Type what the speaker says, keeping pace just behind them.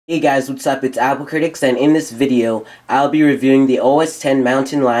Hey guys, what's up? It's Apple Critics, and in this video, I'll be reviewing the OS X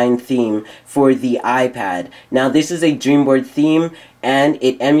Mountain Lion theme for the iPad. Now, this is a DreamBoard theme, and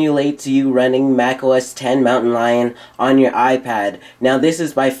it emulates you running Mac OS X Mountain Lion on your iPad. Now, this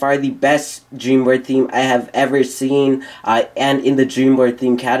is by far the best DreamBoard theme I have ever seen, and in the DreamBoard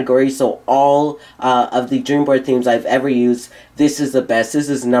theme category, so all of the DreamBoard themes I've ever used, this is the best. This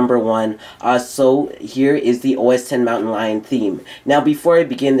is number one. So here is the OS X Mountain Lion theme. Now, before I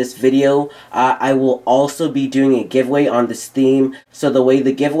begin this video, I will also be doing a giveaway on this theme. So the way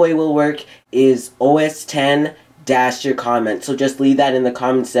the giveaway will work is OS X dash your comment. So just leave that in the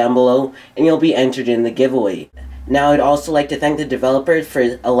comments down below and you'll be entered in the giveaway. Now, I'd also like to thank the developer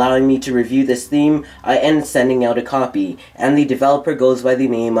for allowing me to review this theme and sending out a copy. And the developer goes by the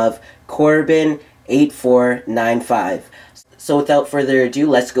name of Corbin8495. So without further ado,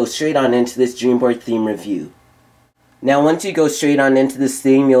 let's go straight on into this DreamBoard theme review. Now, once you go straight on into this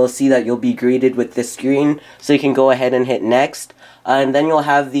theme, you'll see that you'll be greeted with this screen, so you can go ahead and hit next, and then you'll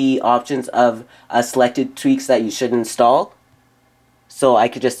have the options of selected tweaks that you should install. So I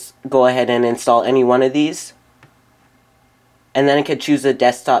could just go ahead and install any one of these, and then I could choose a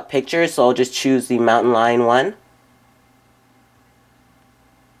desktop picture, so I'll just choose the Mountain Lion one.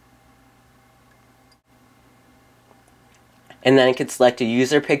 And then I could select a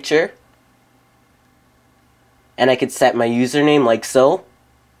user picture. And I could set my username like so.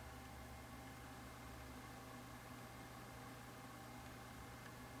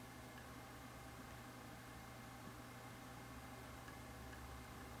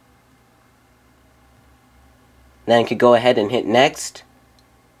 Then I could go ahead and hit next.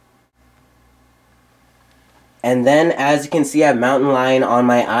 And then, as you can see, I have Mountain Lion on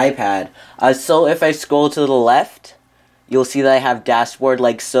my iPad. So if I scroll to the left, you'll see that I have dashboard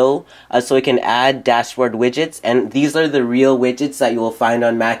like so. So I can add dashboard widgets, and these are the real widgets that you will find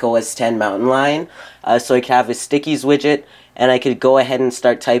on Mac OS X Mountain Lion. So I can have a stickies widget, and I could go ahead and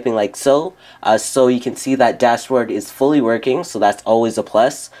start typing like so. So you can see that dashboard is fully working, so that's always a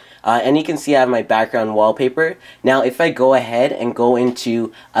plus. And you can see I have my background wallpaper. Now, if I go ahead and go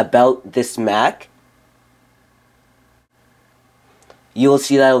into About This Mac, you will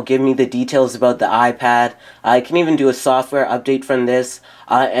see that it will give me the details about the iPad. I can even do a software update from this,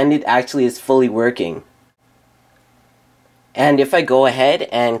 and it actually is fully working. And if I go ahead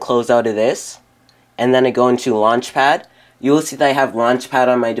and close out of this, and then I go into Launchpad, you will see that I have Launchpad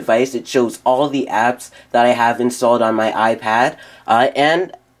on my device. It shows all the apps that I have installed on my iPad,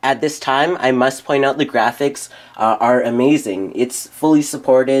 and at this time, I must point out the graphics are amazing. It's fully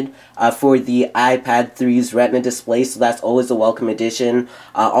supported for the iPad 3's Retina display, so that's always a welcome addition.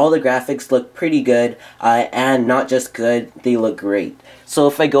 All the graphics look pretty good, and not just good, they look great. So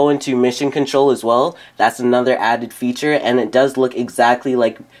if I go into mission control as well, that's another added feature, and it does look exactly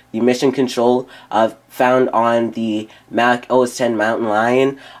like the mission control found on the Mac OS X Mountain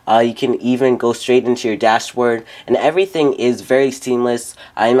Lion. You can even go straight into your dashboard, and everything is very seamless.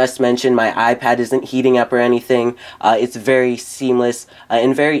 I must mention my iPad isn't heating up or anything. It's very seamless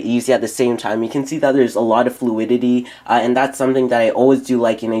and very easy at the same time. You can see that there's a lot of fluidity, and that's something that I always do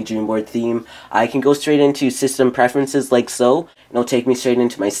like in a DreamBoard theme. I can go straight into system preferences like so, and it'll take me straight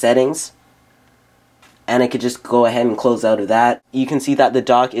into my settings. And I could just go ahead and close out of that. You can see that the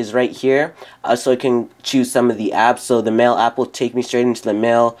dock is right here, so I can choose some of the apps. So the Mail app will take me straight into the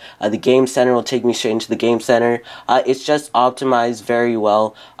Mail. The Game Center will take me straight into the Game Center. It's just optimized very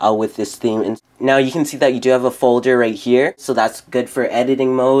well with this theme. And now you can see that you do have a folder right here, so that's good for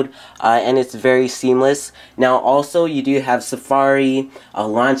editing mode, and it's very seamless. Now also you do have Safari,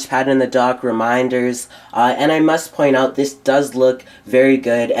 Launchpad in the dock, reminders, and I must point out this does look very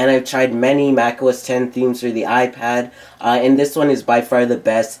good, and I've tried many Mac OS X themes for the iPad, and this one is by far the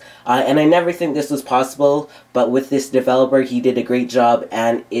best, and I never think this was possible, but with this developer he did a great job,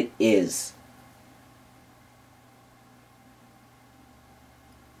 and it is.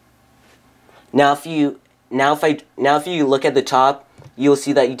 Now if you look at the top, you'll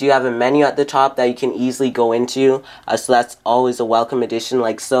see that you do have a menu at the top that you can easily go into, so that's always a welcome addition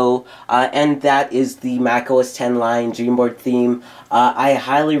like so, and that is the Mac OS X Lion DreamBoard theme. I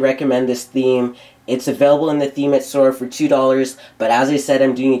highly recommend this theme. It's available in the Theme store for $2, but as I said,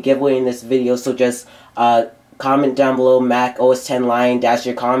 I'm doing a giveaway in this video, so just comment down below Mac OS X Lion dash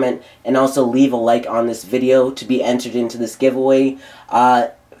your comment, and also leave a like on this video to be entered into this giveaway.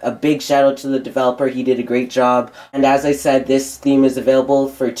 A big shout out to the developer, he did a great job. And as I said, this theme is available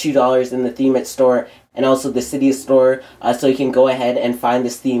for $2 in the Theme store and also the Cydia store, so you can go ahead and find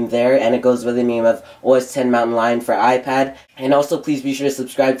this theme there, and it goes by the name of OS X Mountain Lion for iPad. And also please be sure to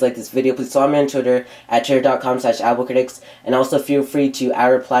subscribe to like this video. Please follow me on Twitter at twitter.com/applecritics, and also feel free to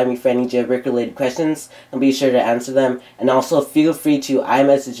reply me for any jailbreak related questions, and be sure to answer them. And also feel free to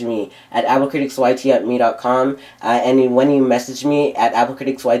iMessage me at applecriticsYT@me.com, and when you message me at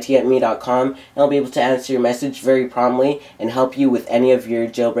applecriticsYT@me.com, I'll be able to answer your message very promptly and help you with any of your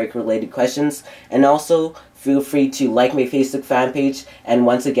jailbreak related questions. And also feel free to like my Facebook fan page, and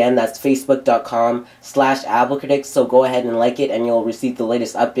once again that's facebook.com/applecritics, so go ahead and like it and you'll receive the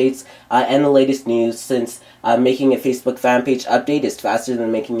latest updates and the latest news, since making a Facebook fan page update is faster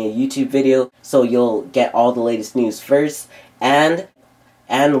than making a YouTube video, so you'll get all the latest news first. And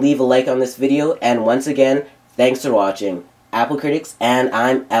leave a like on this video, and once again, thanks for watching. Apple Critics, and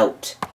I'm out.